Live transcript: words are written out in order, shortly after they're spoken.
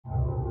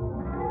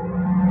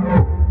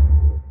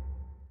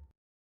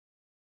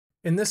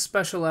In this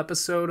special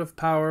episode of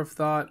Power of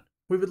Thought,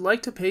 we would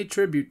like to pay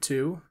tribute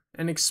to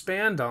and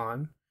expand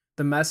on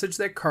the message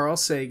that Carl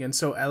Sagan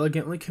so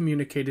elegantly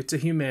communicated to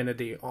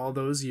humanity all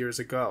those years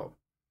ago.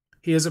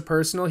 He is a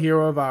personal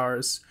hero of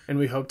ours, and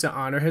we hope to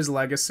honor his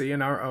legacy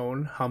in our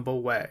own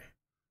humble way.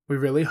 We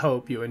really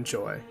hope you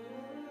enjoy.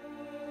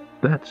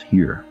 That's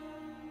here.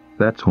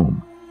 That's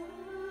home.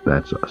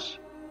 That's us.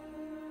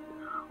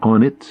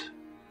 On it,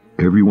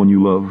 everyone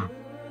you love,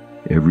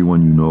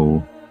 everyone you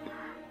know,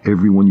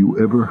 everyone you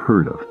ever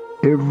heard of,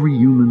 every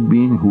human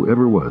being who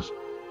ever was,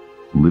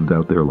 lived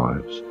out their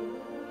lives.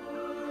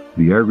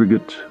 The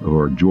aggregate of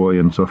our joy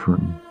and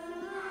suffering,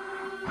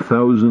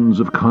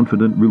 thousands of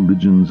confident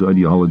religions,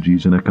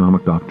 ideologies, and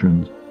economic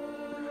doctrines,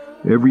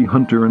 every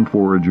hunter and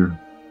forager,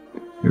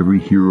 every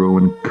hero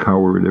and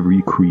coward,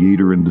 every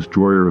creator and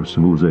destroyer of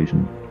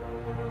civilization,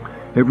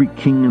 every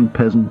king and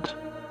peasant,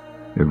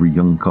 every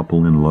young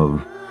couple in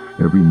love,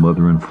 every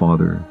mother and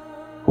father,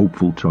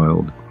 hopeful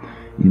child,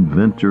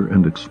 inventor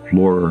and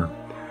explorer,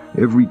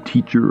 every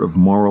teacher of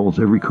morals,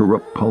 every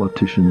corrupt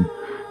politician,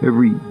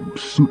 every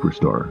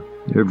superstar,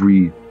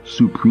 every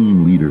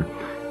supreme leader,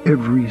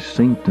 every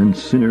saint and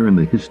sinner in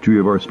the history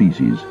of our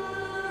species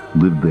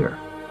lived there,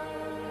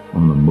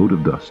 on a mote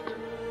of dust,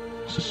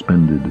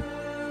 suspended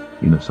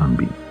in a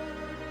sunbeam.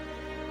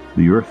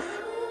 The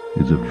earth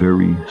is a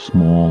very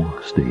small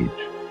stage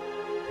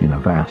in a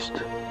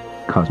vast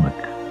cosmic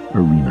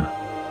arena.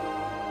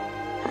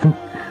 Think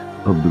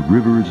of the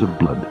rivers of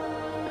blood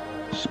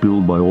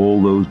spilled by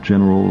all those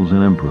generals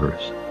and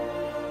emperors,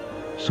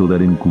 so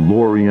that in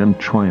glory and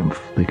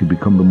triumph they could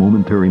become the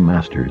momentary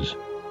masters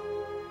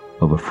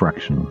of a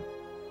fraction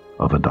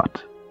of a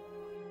dot.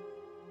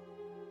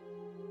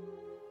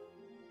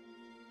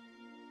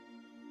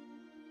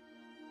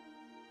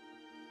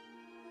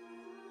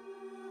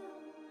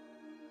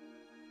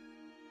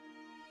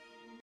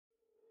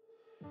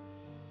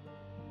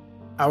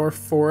 Our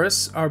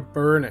forests are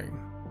burning,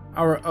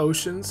 our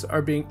oceans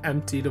are being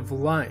emptied of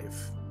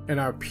life, and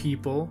our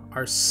people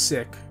are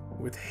sick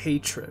with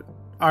hatred.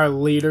 Our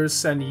leaders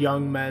send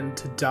young men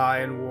to die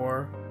in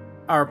war,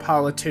 our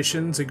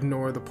politicians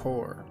ignore the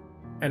poor,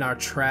 and our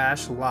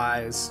trash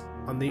lies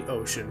on the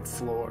ocean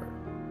floor.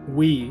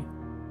 We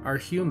are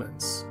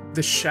humans,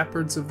 the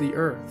shepherds of the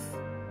earth,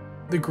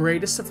 the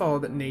greatest of all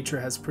that nature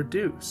has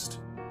produced,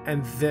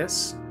 and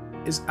this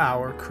is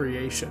our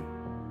creation.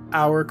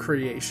 Our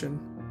creation,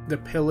 the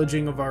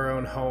pillaging of our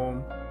own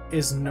home,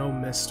 is no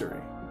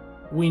mystery.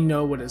 We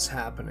know what is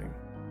happening.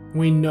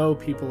 We know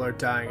people are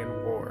dying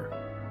in war,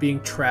 being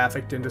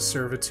trafficked into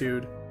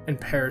servitude, and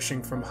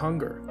perishing from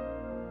hunger.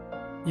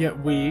 Yet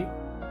we,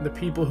 the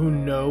people who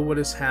know what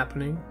is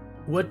happening,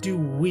 what do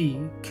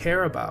we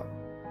care about?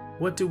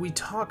 What do we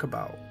talk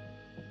about?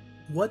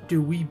 What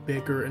do we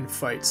bicker and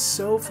fight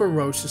so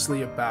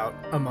ferociously about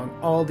among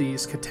all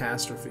these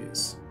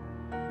catastrophes?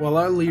 While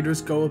our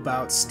leaders go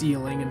about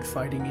stealing and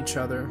fighting each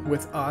other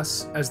with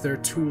us as their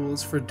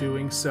tools for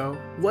doing so,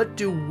 what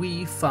do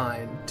we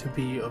find to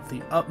be of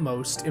the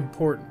utmost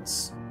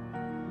importance?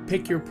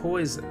 Pick your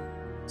poison.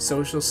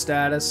 Social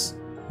status,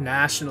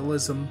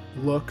 nationalism,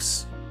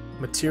 looks,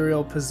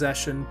 material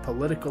possession,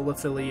 political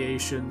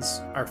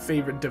affiliations, our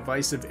favorite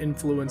divisive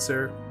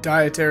influencer,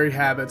 dietary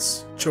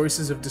habits,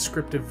 choices of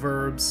descriptive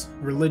verbs,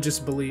 religious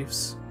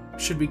beliefs.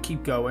 Should we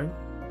keep going?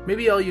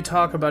 Maybe all you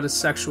talk about is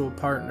sexual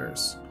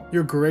partners,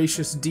 your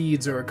gracious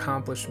deeds or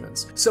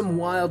accomplishments, some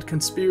wild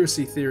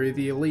conspiracy theory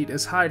the elite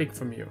is hiding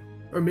from you.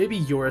 Or maybe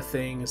your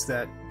thing is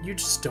that you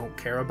just don't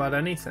care about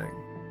anything.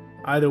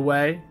 Either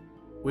way,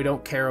 we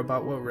don't care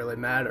about what really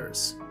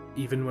matters,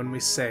 even when we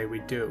say we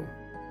do.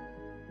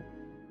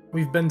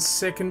 We've been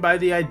sickened by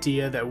the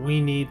idea that we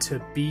need to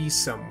be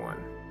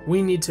someone.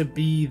 We need to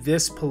be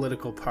this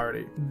political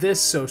party, this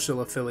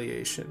social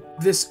affiliation,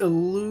 this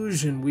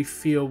illusion we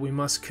feel we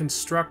must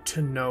construct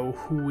to know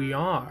who we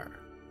are.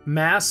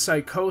 Mass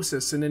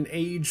psychosis in an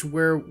age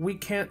where we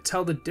can't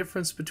tell the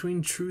difference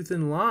between truth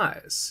and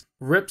lies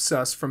rips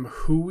us from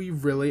who we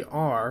really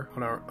are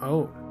on our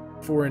own.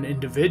 For in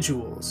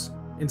individuals,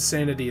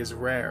 insanity is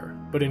rare,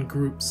 but in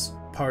groups,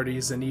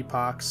 parties, and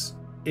epochs,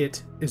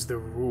 it is the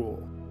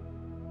rule.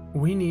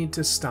 We need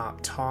to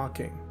stop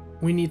talking.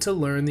 We need to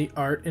learn the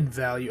art and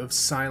value of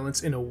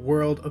silence in a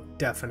world of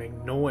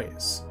deafening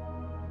noise.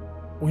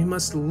 We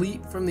must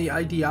leap from the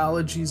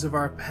ideologies of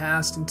our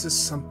past into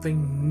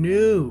something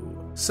new.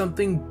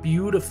 Something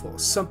beautiful,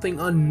 something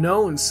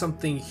unknown,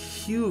 something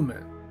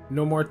human.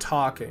 No more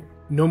talking.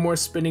 No more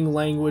spinning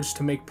language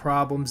to make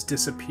problems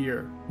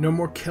disappear. No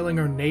more killing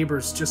our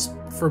neighbors just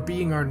for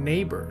being our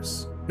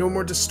neighbors. No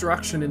more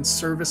destruction in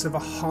service of a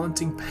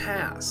haunting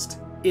past.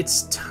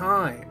 It's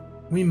time.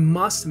 We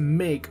must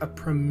make a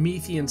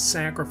Promethean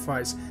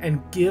sacrifice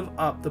and give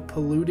up the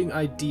polluting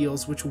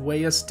ideals which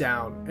weigh us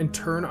down and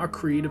turn our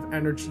creative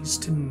energies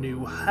to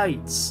new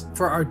heights.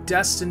 For our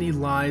destiny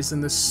lies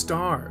in the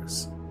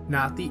stars,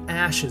 not the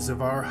ashes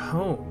of our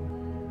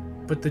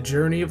home. But the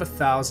journey of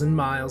 1,000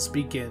 miles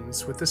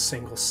begins with a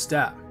single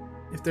step.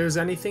 If there's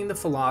anything the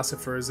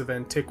philosophers of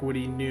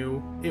antiquity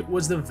knew, it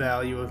was the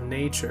value of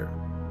nature.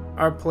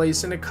 our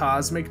place in a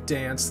cosmic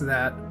dance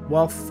that,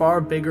 while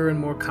far bigger and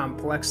more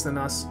complex than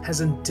us,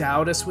 has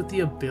endowed us with the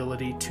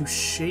ability to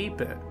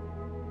shape it.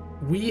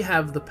 We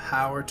have the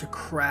power to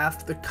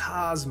craft the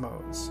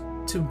cosmos,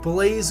 to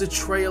blaze a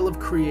trail of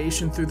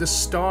creation through the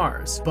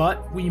stars,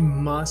 but we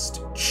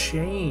must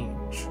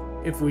change.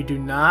 If we do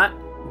not,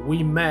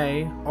 we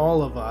may,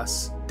 all of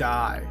us,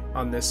 die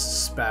on this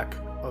speck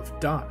of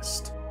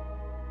dust.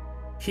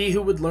 He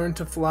who would learn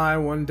to fly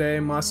one day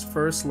must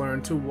first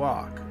learn to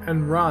walk,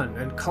 and run,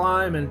 and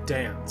climb, and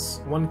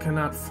dance. One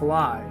cannot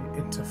fly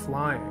into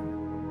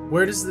flying.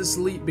 Where does this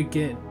leap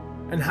begin,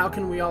 and how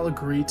can we all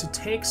agree to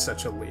take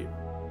such a leap?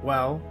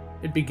 Well,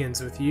 it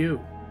begins with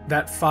you.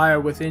 That fire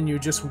within you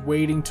just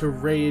waiting to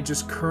rage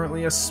is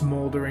currently a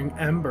smoldering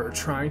ember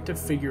trying to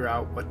figure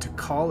out what to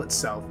call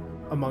itself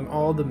among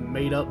all the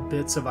made-up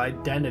bits of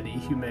identity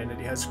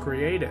humanity has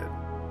created.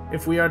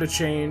 If we are to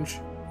change,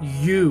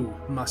 you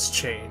must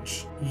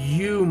change.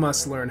 You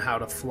must learn how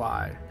to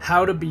fly,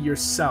 how to be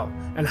yourself,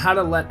 and how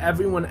to let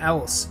everyone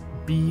else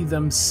be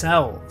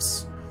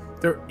themselves.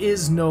 There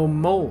is no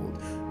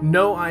mold,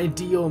 no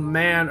ideal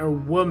man or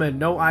woman,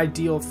 no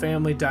ideal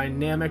family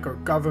dynamic or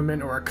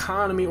government or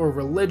economy or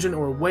religion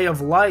or way of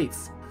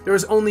life. There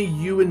is only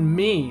you and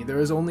me. There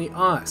is only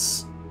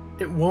us.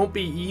 It won't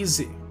be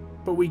easy,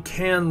 but we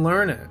can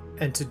learn it.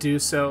 And to do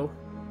so,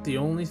 the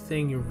only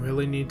thing you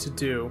really need to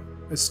do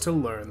is to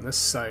learn the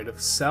sight of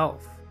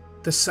self.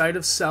 The sight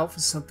of self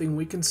is something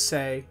we can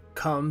say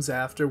comes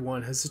after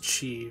one has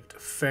achieved a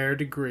fair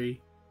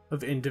degree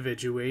of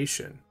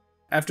individuation.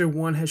 After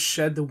one has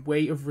shed the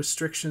weight of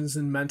restrictions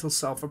and mental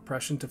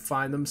self-oppression to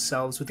find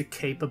themselves with a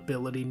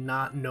capability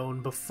not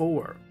known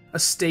before, a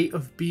state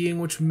of being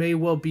which may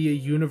well be a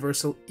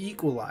universal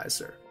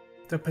equalizer,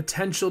 the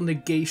potential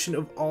negation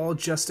of all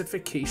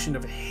justification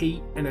of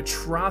hate and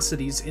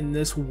atrocities in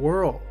this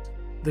world,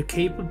 the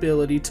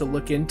capability to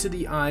look into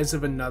the eyes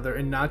of another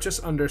and not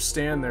just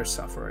understand their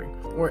suffering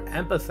or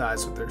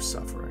empathize with their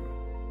suffering,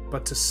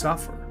 but to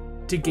suffer.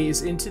 To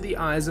gaze into the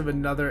eyes of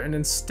another and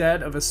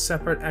instead of a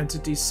separate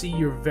entity see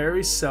your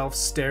very self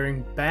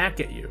staring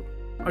back at you.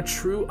 A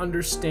true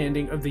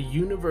understanding of the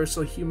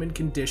universal human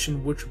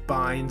condition which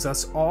binds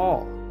us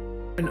all.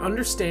 An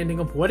understanding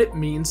of what it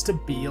means to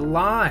be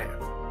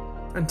alive.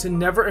 And to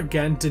never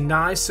again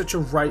deny such a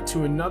right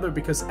to another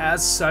because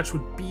as such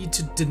would be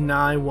to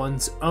deny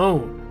one's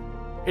own.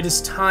 It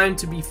is time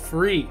to be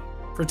free,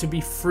 for to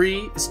be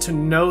free is to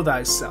know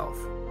thyself.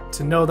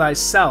 To know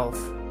thyself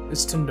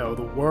is to know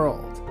the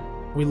world.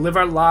 We live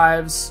our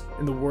lives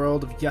in the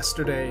world of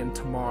yesterday and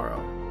tomorrow.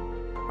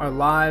 Our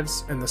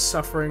lives and the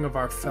suffering of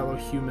our fellow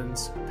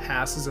humans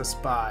passes us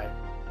by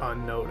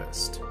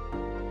unnoticed.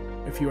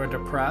 If you are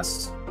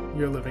depressed,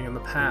 you're living in the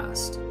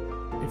past.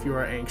 If you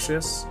are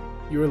anxious,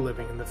 you are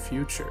living in the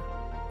future.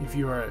 If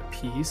you are at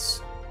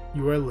peace,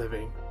 you are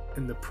living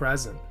in the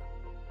present.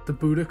 The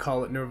Buddha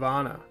called it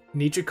nirvana.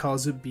 Nietzsche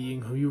calls it being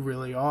who you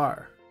really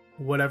are.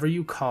 Whatever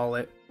you call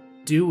it,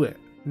 do it.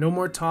 No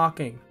more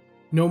talking.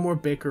 No more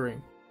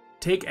bickering.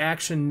 Take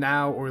action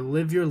now or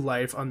live your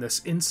life on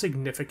this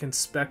insignificant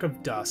speck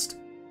of dust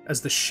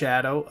as the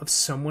shadow of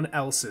someone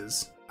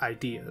else's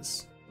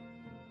ideas.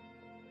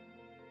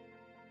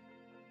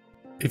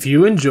 If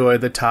you enjoy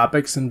the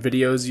topics and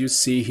videos you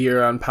see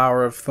here on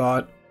Power of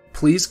Thought,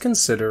 please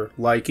consider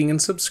liking and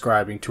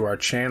subscribing to our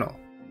channel.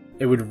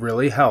 It would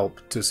really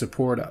help to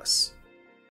support us.